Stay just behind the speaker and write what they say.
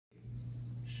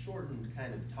shortened,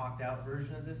 kind of talked out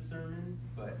version of this sermon,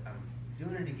 but I'm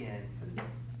doing it again because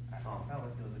I felt like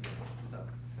it was a good one. So,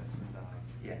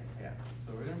 yeah.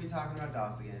 So we're going to be talking about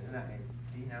DOS again. And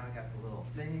see, now I got the little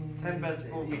thing. 10 best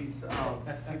movies of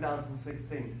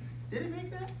 2016. Did it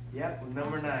make that? Yep,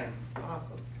 number 9.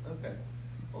 Awesome. Okay.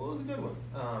 Well, it was a good one.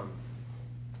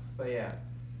 But yeah.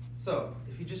 So,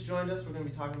 if you just joined us, we're going to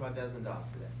be talking about Desmond Doss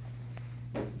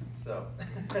today. So,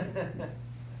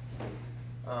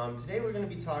 today we're going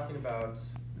to be talking about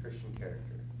Christian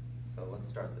character. So let's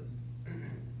start this.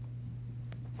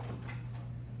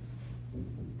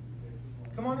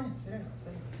 Come on in, sit down.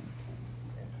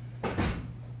 Yeah.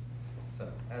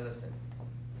 So, as I said,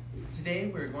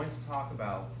 today we're going to talk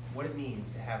about what it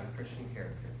means to have a Christian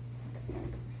character.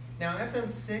 Now, FM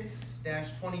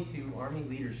 6-22 Army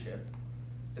Leadership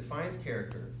defines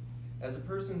character as a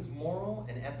person's moral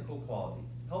and ethical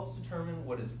qualities, helps determine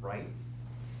what is right,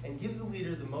 and gives the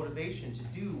leader the motivation to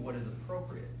do what is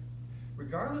appropriate,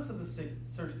 regardless of the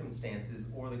circumstances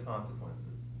or the consequences.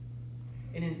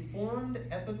 An informed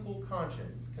ethical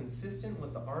conscience consistent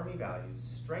with the Army values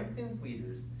strengthens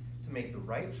leaders to make the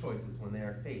right choices when they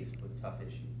are faced with tough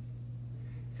issues.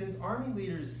 Since Army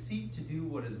leaders seek to do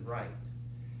what is right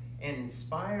and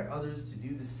inspire others to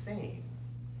do the same,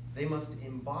 they must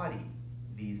embody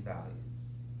these values.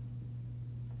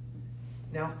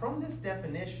 Now, from this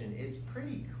definition, it's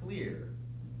pretty clear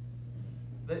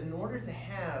that in order to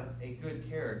have a good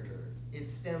character, it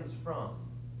stems from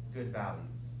good values.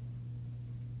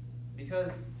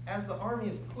 Because, as the Army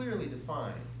is clearly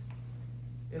defined,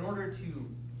 in order to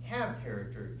have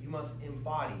character, you must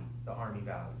embody the Army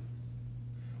values.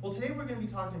 Well, today we're going to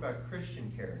be talking about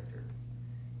Christian character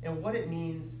and what it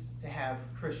means to have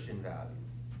Christian values.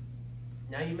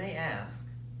 Now, you may ask,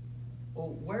 well,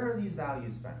 where are these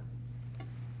values found?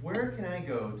 Where can I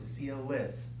go to see a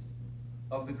list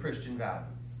of the Christian values?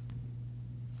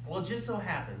 Well, it just so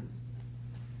happens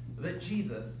that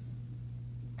Jesus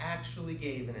actually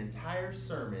gave an entire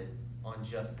sermon on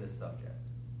just this subject.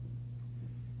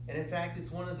 And in fact,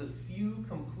 it's one of the few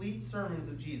complete sermons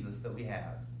of Jesus that we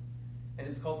have. And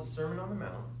it's called the Sermon on the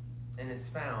Mount, and it's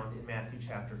found in Matthew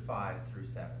chapter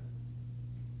 5-7.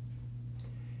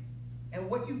 And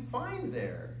what you find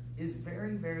there is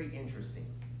very, very interesting.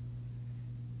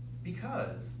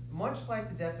 Because, much like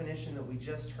the definition that we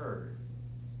just heard,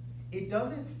 it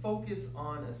doesn't focus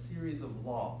on a series of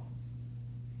laws.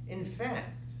 In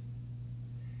fact,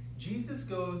 Jesus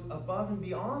goes above and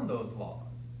beyond those laws,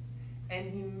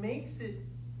 and he makes it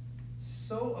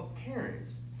so apparent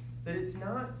that it's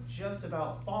not just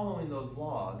about following those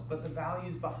laws, but the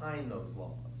values behind those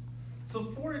laws. So,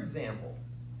 for example,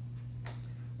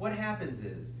 what happens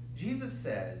is, Jesus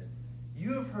says,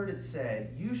 "You have heard it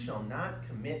said, you shall not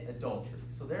commit adultery."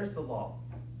 So there's the law.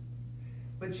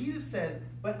 But Jesus says,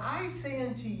 "But I say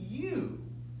unto you,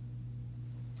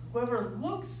 whoever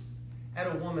looks at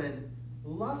a woman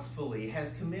lustfully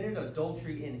has committed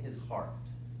adultery in his heart."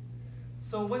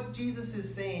 So what Jesus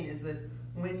is saying is that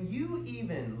when you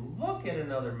even look at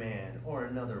another man or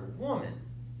another woman,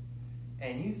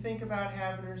 and you think about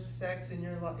having her sex in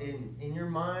your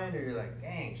mind, or you're like,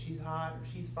 dang, she's hot, or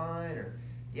she's fine, or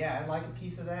yeah, I'd like a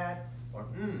piece of that, or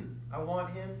I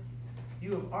want him,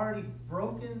 you have already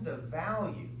broken the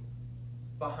value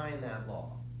behind that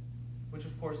law, which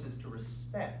of course is to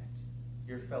respect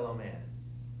your fellow man,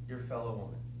 your fellow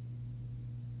woman.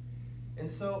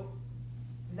 And so,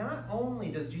 not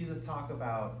only does Jesus talk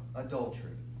about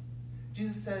adultery,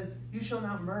 Jesus says, "You shall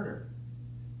not murder."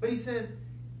 But he says,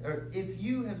 or if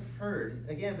you have heard,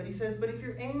 again, but he says, "But if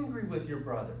you're angry with your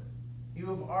brother, you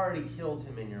have already killed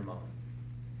him in your mind."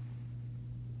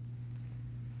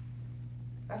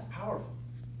 That's powerful.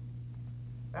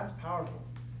 That's powerful.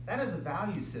 That is a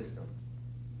value system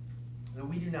that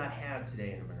we do not have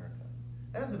today in America.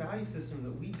 That is a value system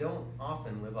that we don't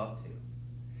often live up to.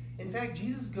 In fact,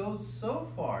 Jesus goes so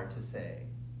far to say,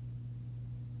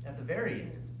 at the very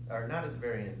end, or not at the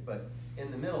very end, but in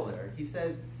the middle there, he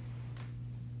says,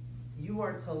 you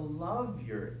are to love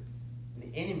your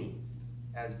enemies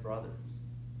as brothers.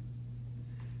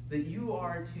 That you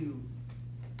are to,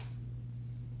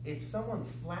 if someone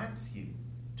slaps you,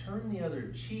 turn the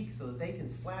other cheek so that they can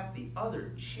slap the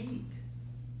other cheek.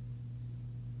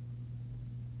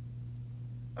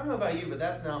 I don't know about you, but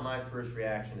that's not my first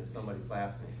reaction if somebody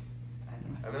slaps me.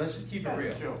 I mean, let's just keep it real.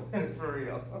 That's true. It's for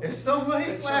real. If somebody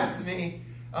slaps me,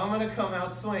 I'm going to come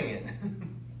out swinging.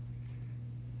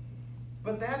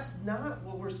 But that's not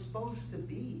what we're supposed to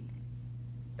be.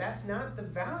 That's not the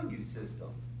value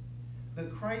system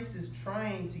that Christ is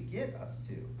trying to get us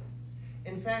to.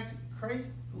 In fact,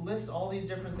 Christ lists all these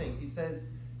different things. He says,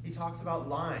 He talks about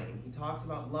lying. He talks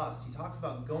about lust. He talks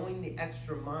about going the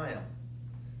extra mile.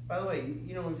 By the way,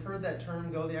 you know, we've heard that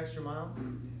term, go the extra mile.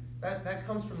 That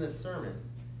comes from this sermon.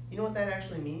 You know what that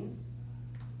actually means?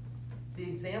 The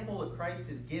example that Christ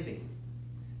is giving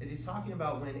is he's talking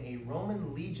about when a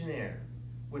Roman legionnaire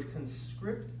would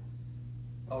conscript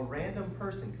a random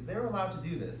person, because they were allowed to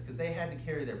do this, because they had to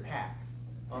carry their packs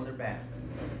on their backs,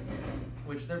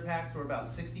 which their packs were about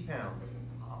 60 pounds.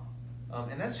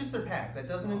 And that's just their packs. That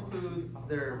doesn't include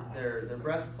their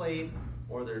breastplate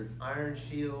or their iron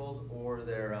shield or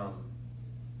their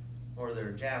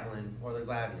javelin or their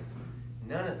gladius.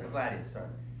 None of their gladius, sorry.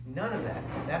 None of that.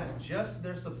 That's just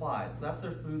their supplies. So that's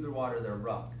their food, their water, their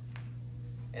ruck.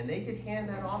 And they could hand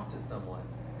that off to someone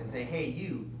and say, hey,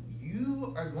 you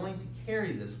are going to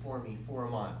carry this for me for a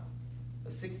mile, a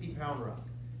 60-pound ruck.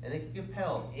 And they could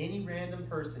compel any random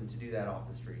person to do that off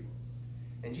the street.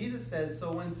 And Jesus says,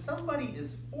 so when somebody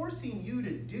is forcing you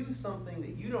to do something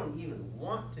that you don't even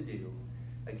want to do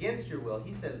against your will,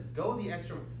 he says, go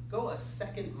a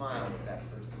second mile with that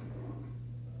person.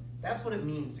 That's what it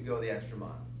means to go the extra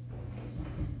mile.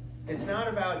 It's not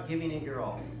about giving it your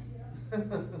all.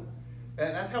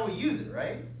 That's how we use it,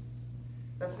 right?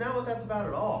 That's not what that's about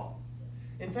at all.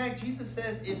 In fact, Jesus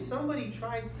says if somebody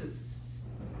tries to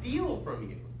steal from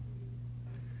you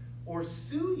or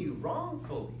sue you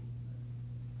wrongfully,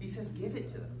 he says give it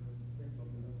to them.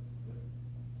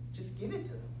 Just give it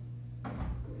to them.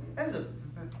 That is a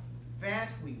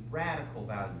vastly radical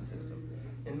value system.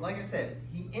 And like I said,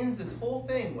 he ends this whole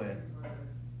thing with,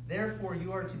 therefore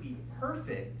you are to be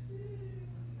perfect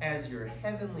as your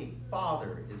heavenly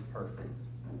Father is perfect.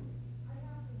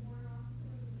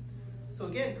 So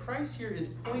again, Christ here is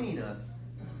pointing us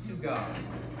to God.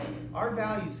 Our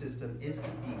value system is to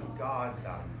be God's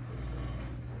value system.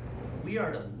 We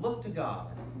are to look to God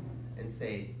and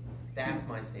say, that's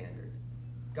my standard.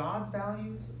 God's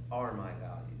values are my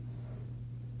values.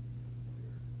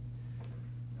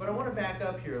 But I want to back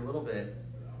up here a little bit,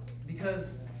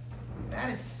 because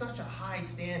that is such a high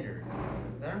standard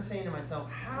that I'm saying to myself,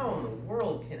 how in the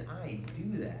world can I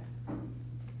do that?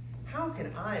 How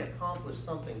can I accomplish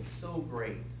something so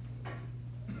great?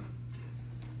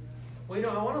 Well, you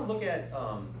know, I want to look at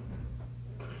a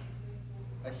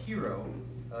hero,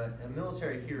 a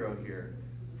military hero here,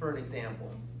 for an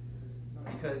example,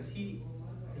 because he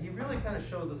really kind of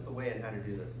shows us the way and how to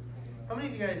do this. How many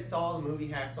of you guys saw the movie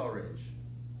Hacksaw Ridge?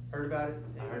 Heard about it?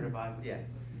 I heard about it. Yeah.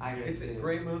 It's a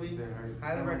great movie.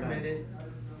 Highly recommend it.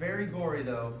 Very gory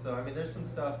though, so I mean there's some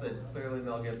stuff that clearly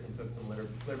Mel Gibson took some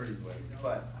liberties with,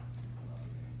 but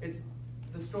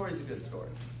the story's a good story.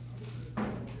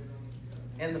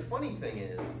 And the funny thing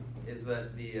is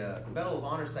that the Medal of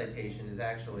Honor citation is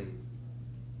actually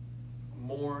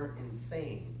more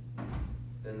insane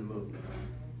than the movie.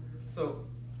 So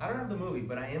I don't have the movie,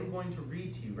 but I am going to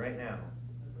read to you right now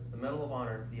the Medal of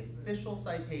Honor, the official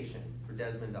citation for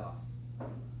Desmond Doss.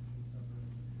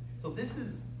 So this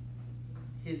is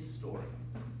his story.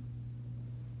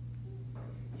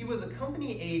 He was a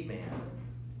company aide man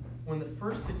when the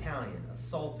 1st Battalion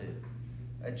assaulted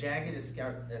a jagged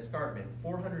escarpment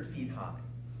 400 feet high.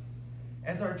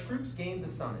 As our troops gained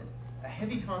the summit, a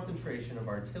heavy concentration of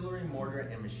artillery, mortar,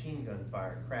 and machine gun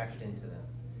fire crashed into them,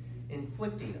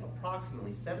 inflicting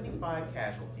approximately 75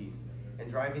 casualties and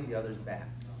driving the others back.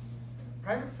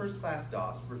 Private First Class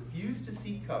Doss refused to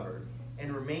seek cover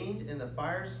and remained in the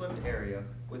fire-swept area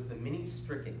with the mini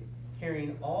stricken,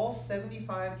 carrying all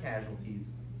 75 casualties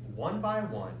one by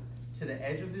one to the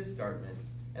edge of the escarpment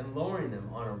and lowering them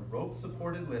on a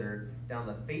rope-supported litter down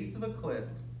the face of a cliff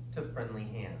to friendly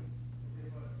hands.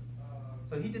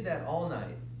 So he did that all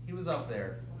night. He was up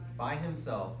there by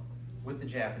himself with the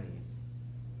Japanese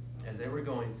as they were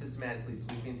going systematically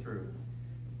sweeping through,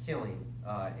 killing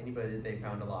anybody that they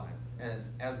found alive,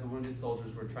 as the wounded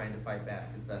soldiers were trying to fight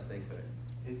back as best they could.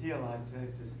 Is he alive today?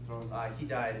 He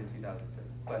died in 2006.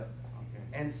 But okay.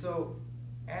 And so,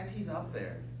 as he's up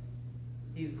there,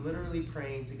 he's literally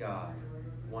praying to God,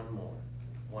 one more,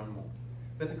 one more.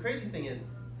 But the crazy thing is,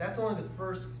 that's only the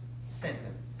first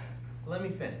sentence. Let me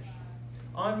finish.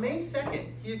 On May 2nd,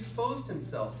 he exposed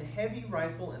himself to heavy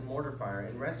rifle and mortar fire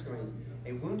in rescuing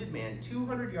a wounded man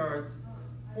 200 yards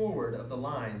forward of the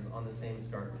lines on the same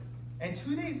escarpment. And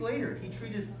 2 days later, he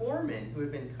treated 4 men who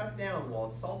had been cut down while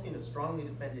assaulting a strongly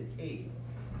defended cave,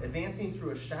 advancing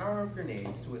through a shower of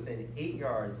grenades to within 8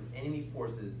 yards of enemy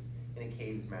forces in a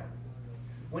cave's mouth.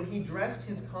 When he dressed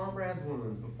his comrades'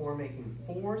 wounds before making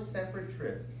 4 separate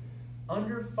trips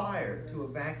under fire to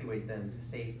evacuate them to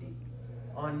safety.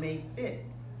 On May 5th,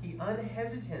 he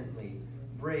unhesitatingly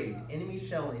braved enemy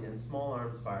shelling and small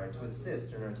arms fire to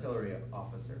assist an artillery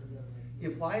officer. He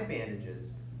applied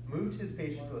bandages, moved his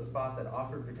patient to a spot that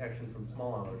offered protection from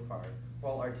small armor fire,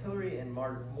 while artillery and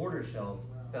mortar shells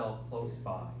fell close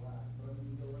by,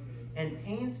 and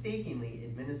painstakingly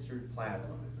administered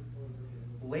plasma.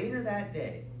 Later that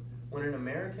day, when an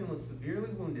American was severely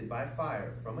wounded by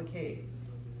fire from a cave,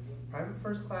 Private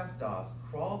First Class Doss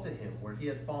crawled to him where he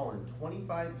had fallen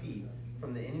 25 feet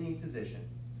from the enemy position,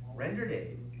 rendered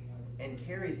aid, and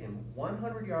carried him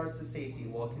 100 yards to safety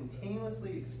while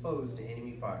continuously exposed to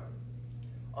enemy fire.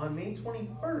 On May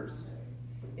 21st,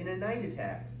 in a night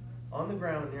attack on the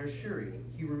ground near Shuri,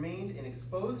 he remained in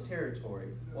exposed territory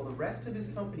while the rest of his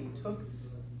company took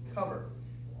cover,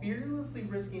 fearlessly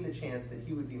risking the chance that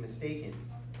he would be mistaken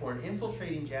for an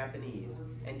infiltrating Japanese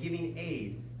and giving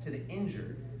aid to the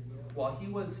injured, while he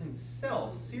was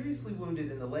himself seriously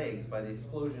wounded in the legs by the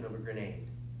explosion of a grenade.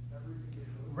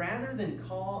 Rather than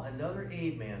call another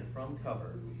aid man from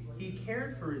cover, he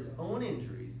cared for his own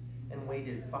injuries and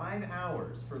waited 5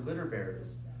 hours for litter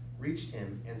bearers reached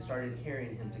him and started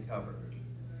carrying him to cover.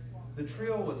 The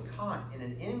trio was caught in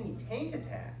an enemy tank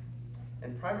attack,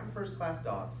 and Private First Class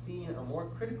Doss, seeing a more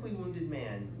critically wounded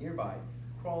man nearby,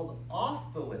 crawled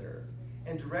off the litter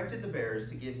and directed the bearers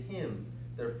to give him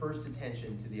their first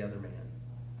attention to the other man.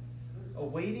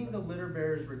 Awaiting the litter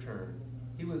bearer's return,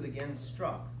 he was again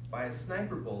struck by a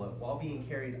sniper bullet while being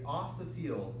carried off the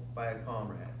field by a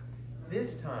comrade,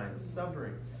 this time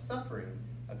suffering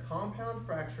a compound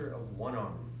fracture of one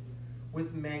arm.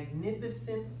 With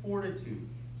magnificent fortitude,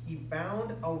 he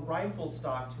bound a rifle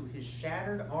stock to his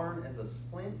shattered arm as a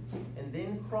splint and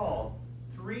then crawled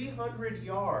 300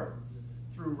 yards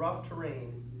through rough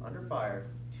terrain under fire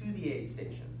to the aid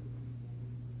station.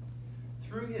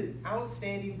 Through his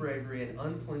outstanding bravery and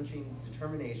unflinching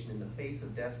determination in the face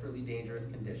of desperately dangerous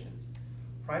conditions,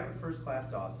 Private First Class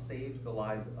Doss saved the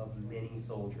lives of many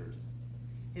soldiers.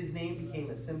 His name became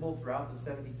a symbol throughout the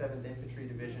 77th Infantry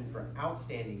Division for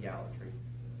outstanding gallantry,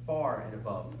 far and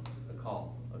above the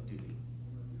call of duty.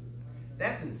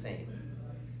 That's insane.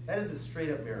 That is a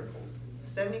straight-up miracle.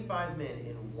 75 men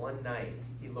in one night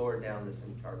he lowered down this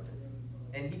escarpment.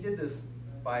 And he did this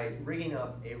by rigging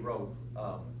up a rope,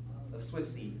 a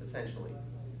Swiss seat, essentially,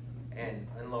 and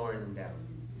lowering them down.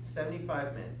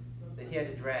 75 men that he had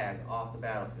to drag off the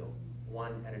battlefield,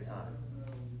 one at a time.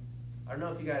 I don't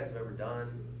know if you guys have ever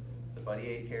done the buddy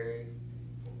aid carry,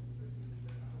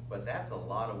 but that's a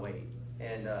lot of weight.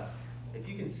 And if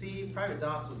you can see, Private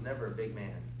Doss was never a big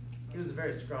man. He was a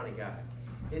very scrawny guy.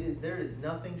 There is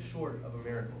nothing short of a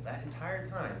miracle. That entire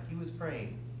time, he was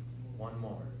praying, one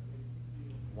more,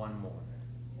 one more.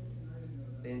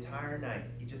 The entire night,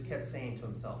 he just kept saying to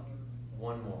himself,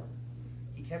 one more.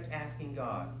 He kept asking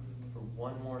God for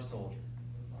one more soldier,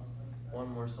 one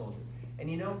more soldier. And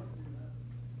you know,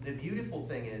 the beautiful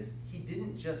thing is, he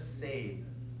didn't just save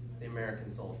the American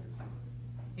soldiers.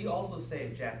 He also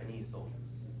saved Japanese soldiers.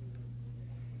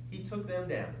 He took them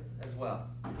down as well.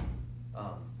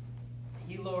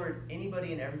 He lowered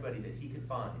anybody and everybody that he could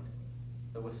find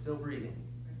that was still breathing.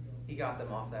 He got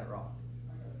them off that rock.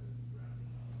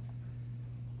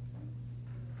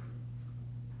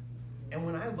 And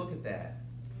when I look at that,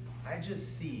 I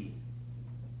just see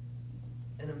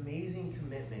an amazing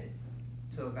commitment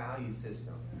to a value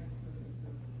system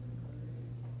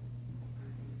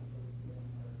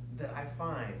that I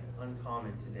find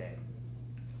uncommon today.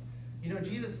 You know,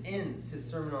 Jesus ends his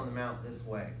Sermon on the Mount this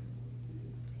way.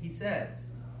 He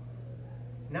says,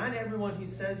 "Not everyone who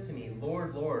says to me,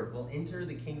 'Lord, Lord,' will enter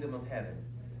the kingdom of heaven,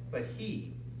 but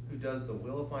he who does the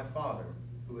will of my Father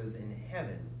who is in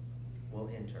heaven will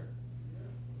enter."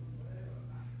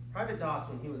 Private Doss,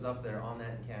 when he was up there on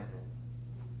that encampment,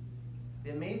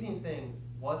 the amazing thing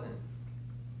wasn't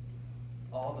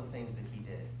all the things that he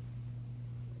did.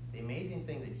 The amazing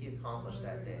thing that he accomplished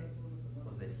that day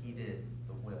was that he did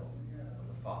the will of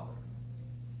the Father.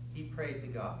 He prayed to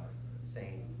God,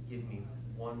 saying, "Give me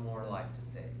one more life to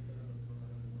save."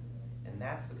 And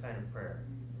that's the kind of prayer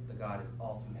that God is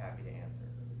all too happy to answer.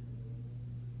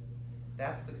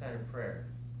 That's the kind of prayer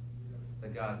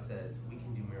that God says we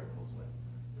can do miracles with,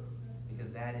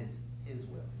 because that is his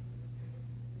will.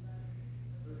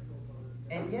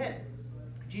 And yet,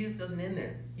 Jesus doesn't end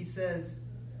there. He says,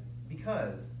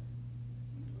 "Because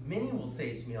many will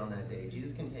say to me on that day,"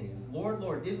 Jesus continues, "Lord,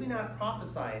 Lord, did we not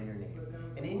prophesy in your name?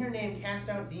 And in your name cast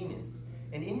out demons?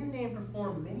 And in your name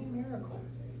perform many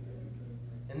miracles?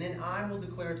 And then I will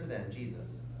declare to them,"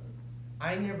 Jesus,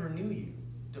 "I never knew you.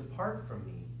 Depart from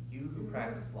me, you who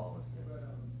practice lawlessness."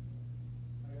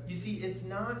 You see, it's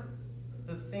not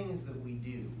the things that we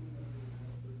do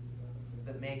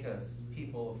that make us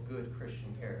people of good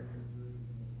Christian character.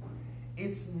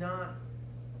 It's not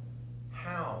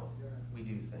how we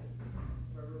do things.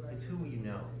 It's who you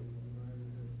know.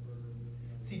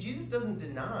 See, Jesus doesn't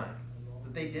deny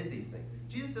that they did these things.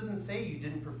 Jesus doesn't say you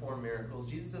didn't perform miracles.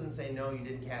 Jesus doesn't say, no, you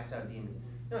didn't cast out demons.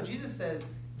 No, Jesus says,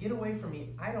 get away from me.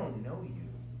 I don't know you.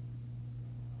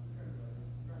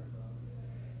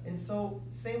 And so,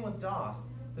 same with Doss.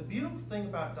 The beautiful thing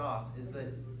about Doss is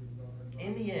that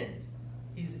in the end,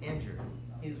 he's injured.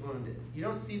 He's wounded. You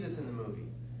don't see this in the movie.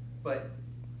 But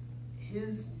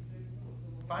his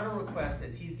final request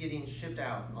as he's getting shipped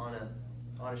out on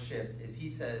a ship is he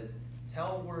says,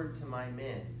 tell word to my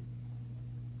men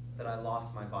that I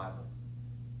lost my Bible.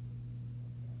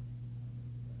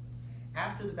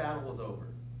 After the battle was over,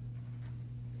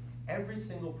 every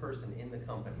single person in the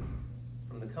company,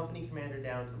 from the company commander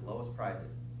down to the lowest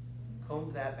private,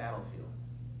 combed that battlefield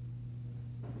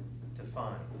to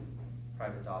find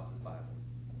Private Doss's Bible.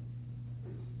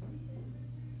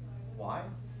 Why?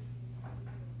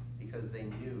 Because they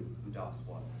knew who Doss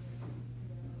was.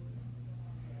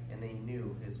 And they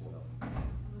knew his will.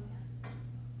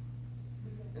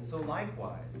 And so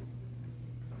likewise,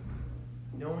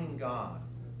 knowing God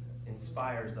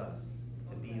inspires us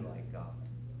to be like God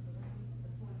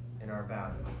in our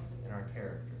values, in our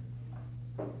character.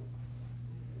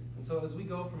 And so as we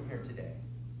go from here today,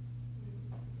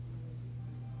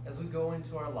 as we go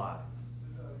into our lives,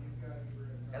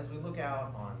 as we look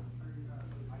out on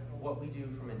what we do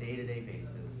from a day-to-day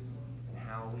basis, and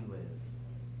how we live,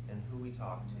 and who we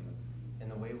talk to,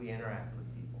 and the way we interact with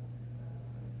people,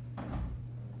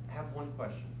 I have one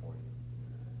question for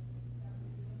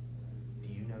you.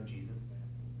 Do you know Jesus?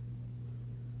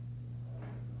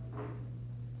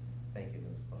 Thank you,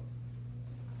 those close.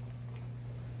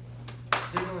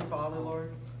 Dear Heavenly Father,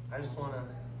 Lord, I just want to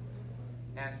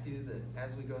ask you that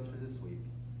as we go through this week,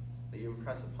 that you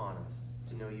impress upon us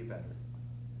to know you better.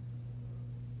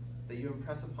 That you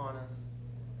impress upon us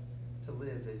to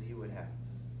live as you would have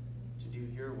us, to do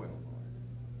your will, Lord.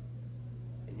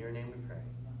 In your name we pray.